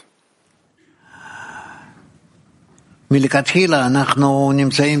receive. To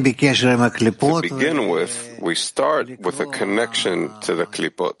begin with, we start with a connection to the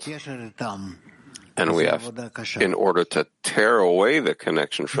klipot. And we have, in order to tear away the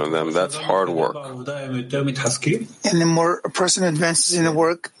connection from them, that's hard work. And the more a person advances in the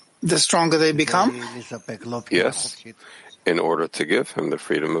work, the stronger they become? Yes, in order to give him the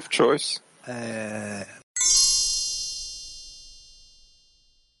freedom of choice. We're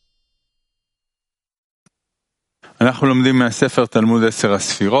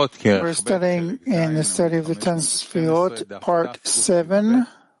studying in the study of the 10 Sfirot, part 7,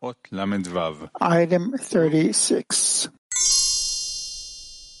 item 36.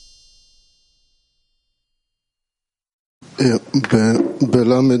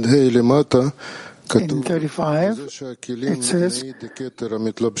 In 35, it says,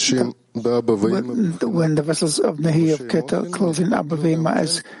 when the vessels of Nehi of Keter, clothing Abba Ve'ema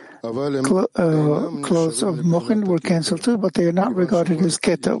as clothes of Mochin were cancelled too, but they are not regarded as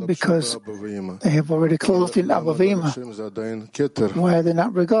Keter because they have already clothed in Abba Ve'ema. Why are they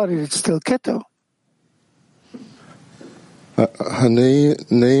not regarded? It's still Keter. The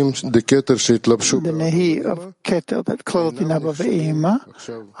Nehi of Keter that clothed in Abba Ve'ema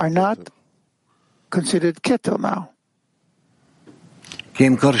are not considered Keter now.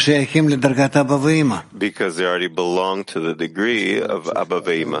 Because they already belong to the degree of Abba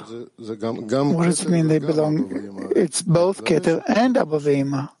Ve'ema. What does it mean they belong? It's both Keter and Abba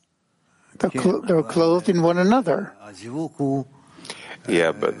Ve'ema. They're clothed in one another.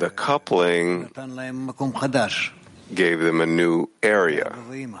 Yeah, but the coupling gave them a new area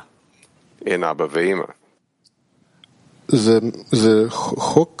in Abba Ve'ema. Is this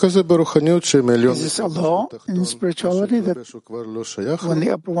a law in spirituality that when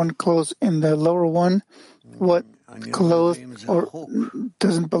the upper one clothes in the lower one, what clothed or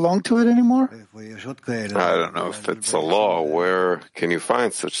doesn't belong to it anymore? I don't know if it's a law. Where can you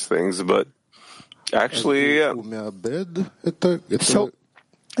find such things? But actually, yeah. So,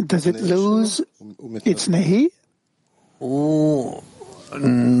 does it lose its Nehi?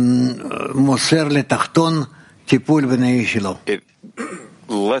 It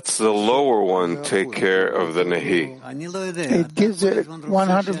lets the lower one take care of the Nehi. It gives it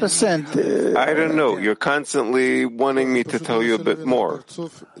 100%. I don't know. You're constantly wanting me to tell you a bit more.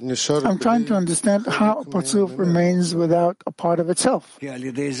 I'm trying to understand how Parzuf remains without a part of itself.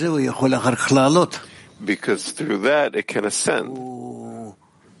 Because through that it can ascend.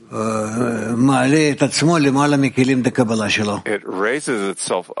 It raises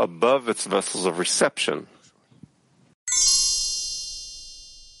itself above its vessels of reception.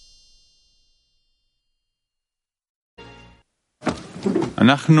 We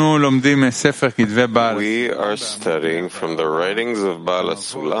are studying from the writings of Baal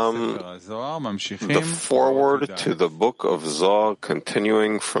HaSulam, the foreword to the book of Zohar,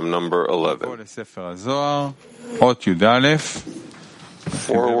 continuing from number 11.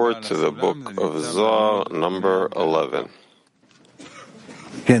 Foreword to the book of Zohar, number 11.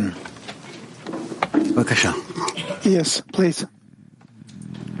 Yes, please.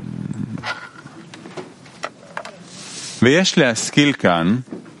 Here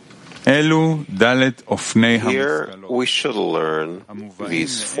we should learn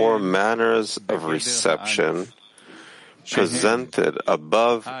these four manners of reception presented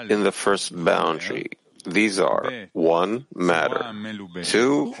above in the first boundary. These are 1. Matter,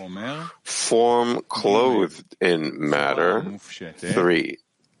 2. Form clothed in matter, 3.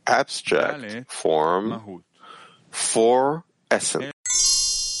 Abstract form, 4. Essence.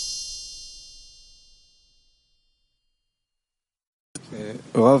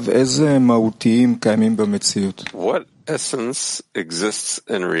 What essence exists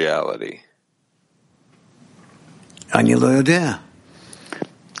in reality? I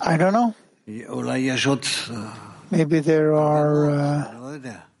don't know. Maybe there are a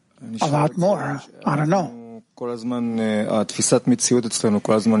lot more. I don't know. Our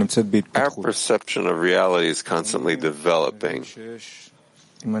perception of reality is constantly developing. So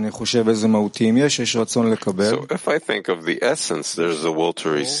if I think of the essence, there's a will to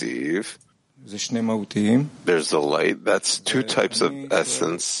receive. There's the light. That's 2 types of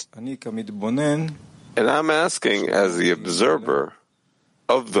essence. And I'm asking, as the observer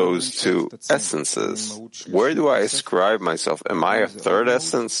of those 2 essences, where do I ascribe myself? Am I a 3rd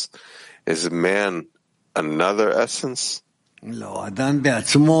essence? Is man another essence? No.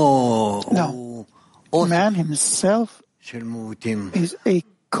 Man himself is a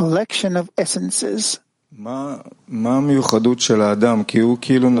collection of essences. What's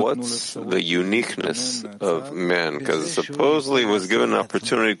the uniqueness of man? Because supposedly he was given an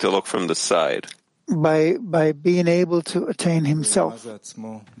opportunity to look from the side. by being able to attain himself. What's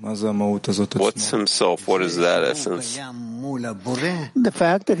himself? What is that essence? The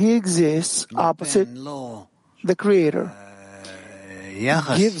fact that he exists opposite the Creator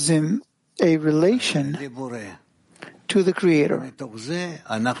gives him a relation to the Creator.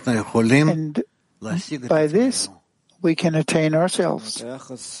 And by this, we can attain ourselves.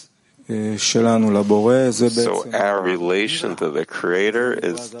 So our relation to the Creator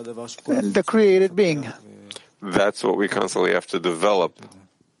is the created being. That's what we constantly have to develop.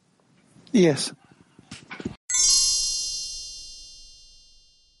 Yes.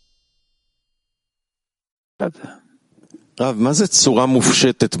 What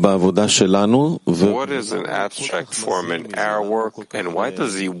is an abstract form in our work, and why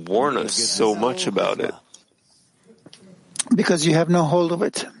does he warn us so much about it? Because you have no hold of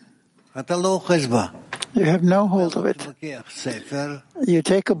it. You have no hold of it. You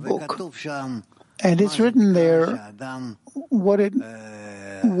take a book, and it's written there what it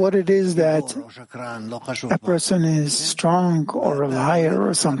is that a person is strong or a liar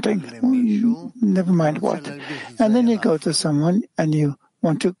or something. Never mind what. And then you go to someone and you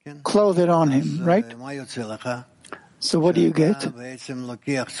want to clothe it on him, right? So what do you get?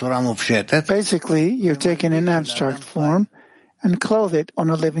 Basically, you're taking an abstract form and clothe it on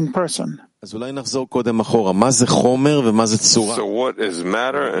a living person. So what is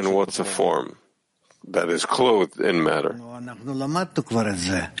matter and what's a form that is clothed in matter?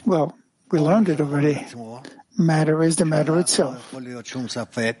 Well, we learned it already. Matter is the matter itself,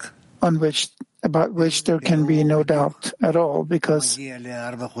 about which there can be no doubt at all, because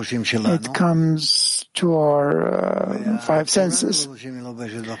it comes to our five senses.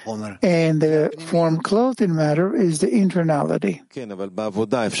 And the form clothed in matter is the internality. But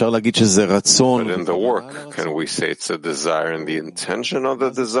in the work, can we say it's a desire and the intention of the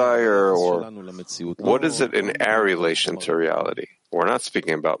desire, or what is it in our relation to reality? We're not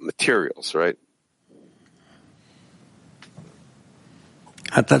speaking about materials, right?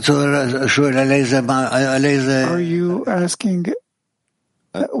 Are you asking,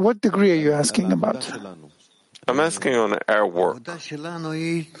 what degree are you asking about? I'm asking on our work.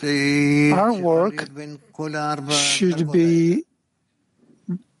 Our work should be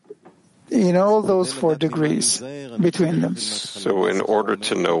in all those 4 degrees between them. So in order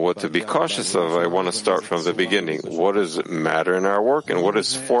to know what to be cautious of, I want to start from the beginning. What does matter in our work, and what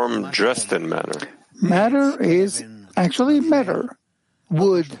is form dressed in matter? Matter is actually matter.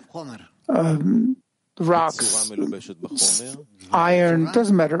 Wood, rocks, iron,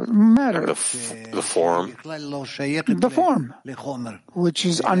 doesn't matter. Matter. The form? The form, which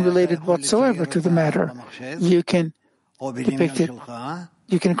is unrelated whatsoever to the matter. You can depict it,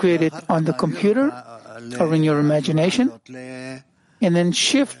 you can create it on the computer or in your imagination, and then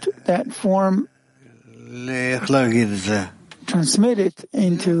shift that form, transmit it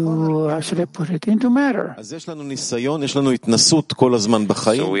into, how should I put it, into matter. So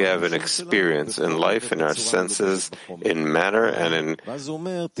we have an experience in life, in our senses, in matter, and in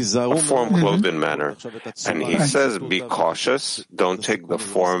a form clothed in matter. And he says, be cautious, don't take the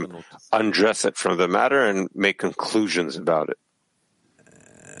form, undress it from the matter, and make conclusions about it.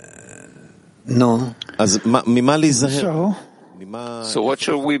 No. So what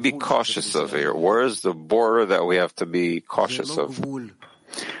should we be cautious of here? Where is the border that we have to be cautious of?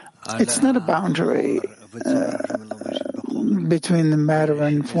 It's not a boundary between the matter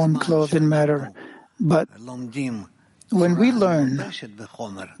and form clothed in matter, but when we learn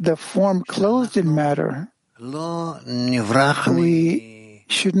the form clothed in matter, we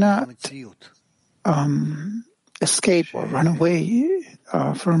should not escape or run away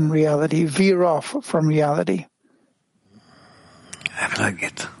from reality, veer off from reality.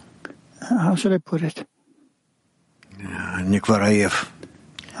 How should I put it?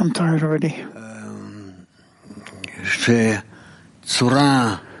 I'm tired already.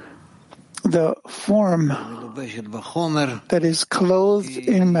 The form that is clothed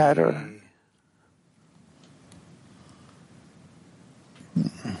in matter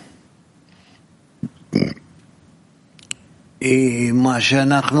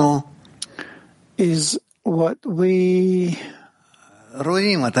is what we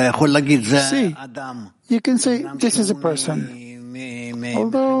see. You can say this is a person,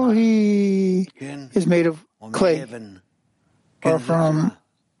 although he is made of clay or from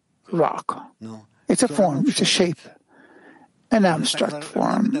rock. It's a form, it's a shape, an abstract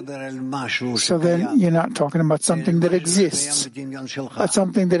form. So then you're not talking about something that exists, but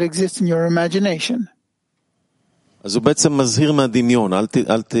something that exists in your imagination.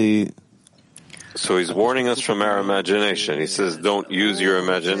 So he's warning us from our imagination. He says, don't use your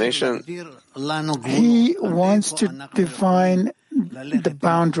imagination. He wants to define the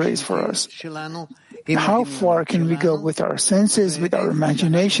boundaries for us. How far can we go with our senses, with our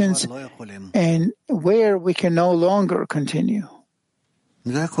imaginations, and where we can no longer continue?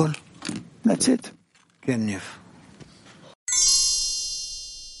 That's it.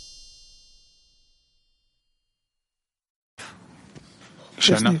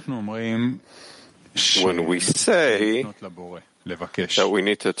 When we say that we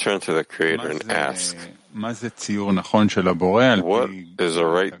need to turn to the Creator and ask, what is a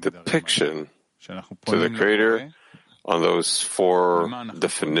right depiction to the Creator on those four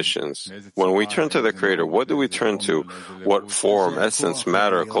definitions? When we turn to the Creator, what do we turn to? What form, essence,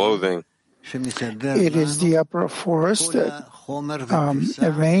 matter, clothing? It is the upper force that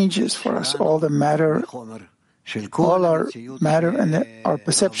arranges for us all the matter, all our matter and our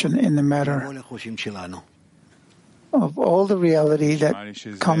perception in the matter of all the reality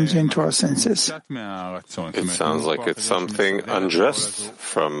that comes into our senses. It sounds like it's something undressed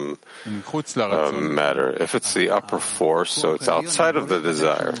from matter. If it's the upper force, so it's outside of the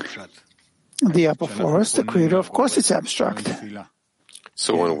desire. The upper force, the Creator, of course it's abstract.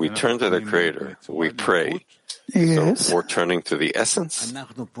 So when we turn to the Creator, we pray. Yes. So we're turning to the essence.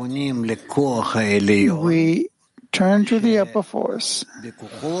 We turn to the upper force,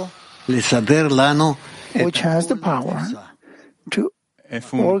 which has the power to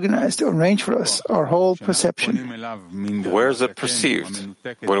organize, to arrange for us our whole perception. Where is it perceived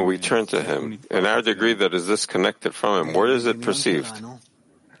when we turn to Him? In our degree that is disconnected from Him, where is it perceived?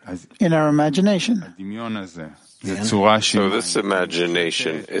 In our imagination. So this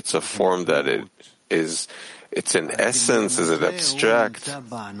imagination, it's a form that it's an essence, is it abstract?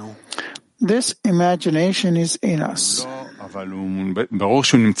 This imagination is in us. I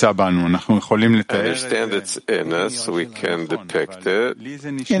understand it's in us, we can depict it.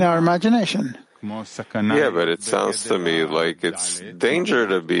 In our imagination. Yeah, but it sounds to me like it's danger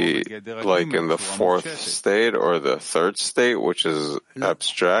to be like in the fourth state or the third state, which is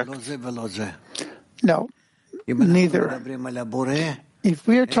abstract. No, neither. If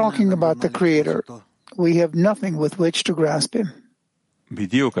we are talking about the Creator, we have nothing with which to grasp Him,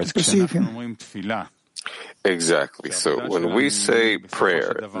 to perceive Him. Exactly. So when we say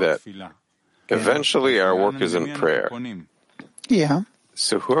prayer, that eventually our work is in prayer. Yeah.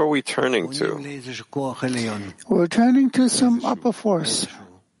 So who are we turning to? We're turning to some upper force.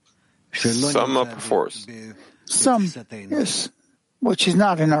 Some upper force. Some, yes, which is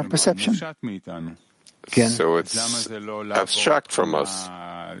not in our perception. So it's abstract from us.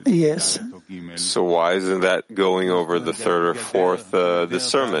 Yes. So why isn't that going over the third or fourth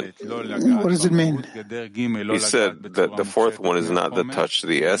discernment? What does it mean? He said that the fourth one is not the touch of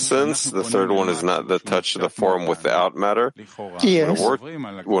the essence, the third one is not the touch of the form without matter. Yes.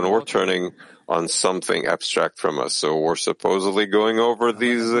 When we're turning on something abstract from us, so we're supposedly going over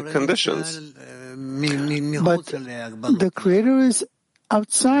these conditions. But the Creator is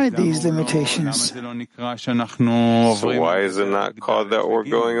outside these limitations. So why is it not called that we're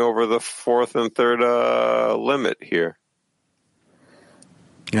going over the fourth and third limit here?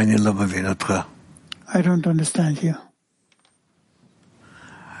 I don't understand you.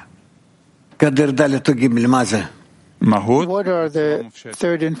 What are the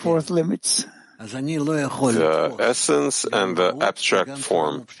third and fourth limits? The essence and the abstract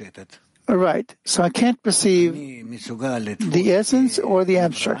form. Right. So I can't perceive the essence or the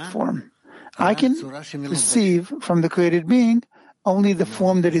abstract form. I can perceive from the created being only the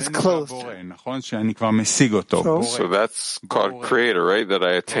form that is clothed. So that's called Creator, right? That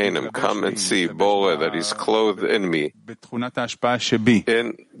I attain Him. Come and see, Bole, that He's clothed in me, in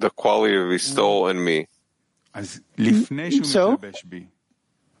the quality of His soul in me. So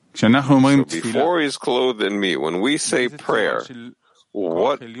before He's clothed in me, when we say prayer,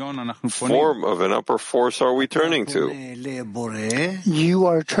 what form of an upper force are we turning to? You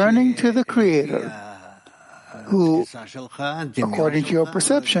are turning to the Creator, who, according to your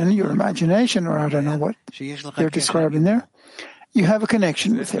perception, your imagination, or I don't know what you're describing there, you have a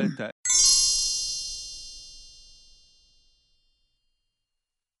connection with Him.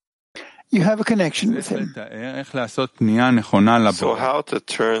 You have a connection with Him. So how to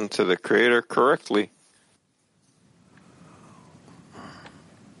turn to the Creator correctly?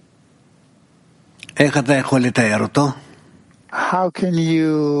 How can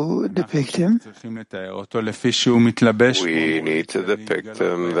you depict Him? We need to depict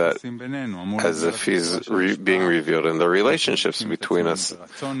Him that as if He's being revealed in the relationships between us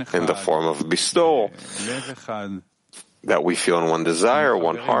in the form of bestowal. that we feel in one desire,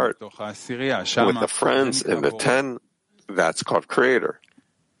 one heart, with the friends in the 10, that's called creator.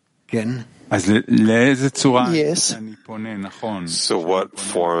 Yes. So what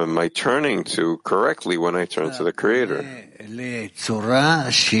form am I turning to correctly when I turn to the creator? You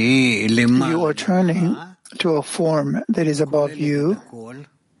are turning to a form that is above you.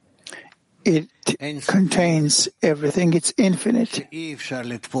 It contains everything. It's infinite.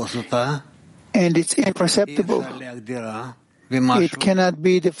 And it's imperceptible. It cannot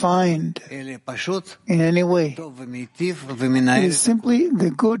be defined in any way. It is simply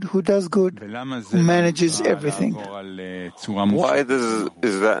the good who does good, who manages everything. Why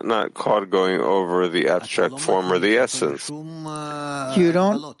is that not called going over the abstract form or the essence? You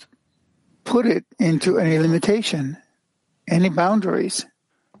don't put it into any limitation, any boundaries.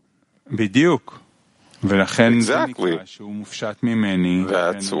 Exactly.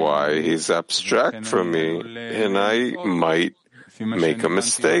 That's why he's abstract from me, and I might make a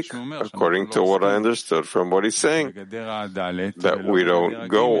mistake, according to what I understood from what he's saying, that we don't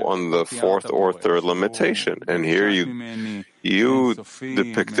go on the fourth or third limitation. And here you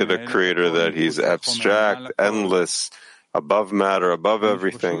depicted a creator that he's abstract, endless, above matter, above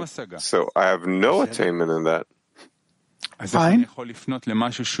everything. So I have no attainment in that. Fine. So how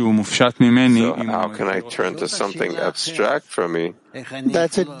can I turn to something abstract from me?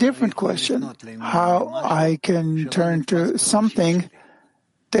 That's a different question. How I can turn to something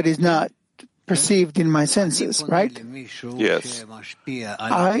that is not perceived in my senses, right? Yes.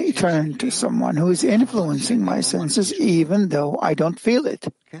 I turn to someone who is influencing my senses even though I don't feel it.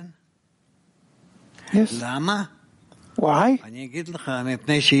 Yes. Why?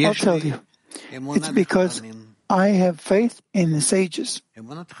 I'll tell you. It's because I have faith in the sages.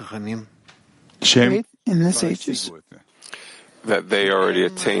 Faith in the sages. That they already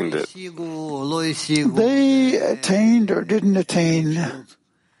attained it. They attained or didn't attain.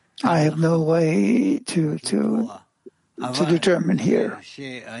 I have no way to determine here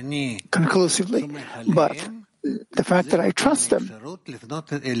conclusively. But the fact that I trust them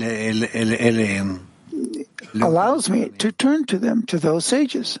allows me to turn to them, to those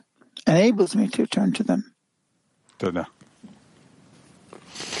sages, enables me to turn to them.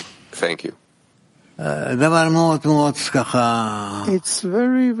 Thank you. It's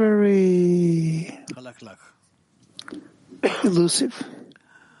very, very elusive.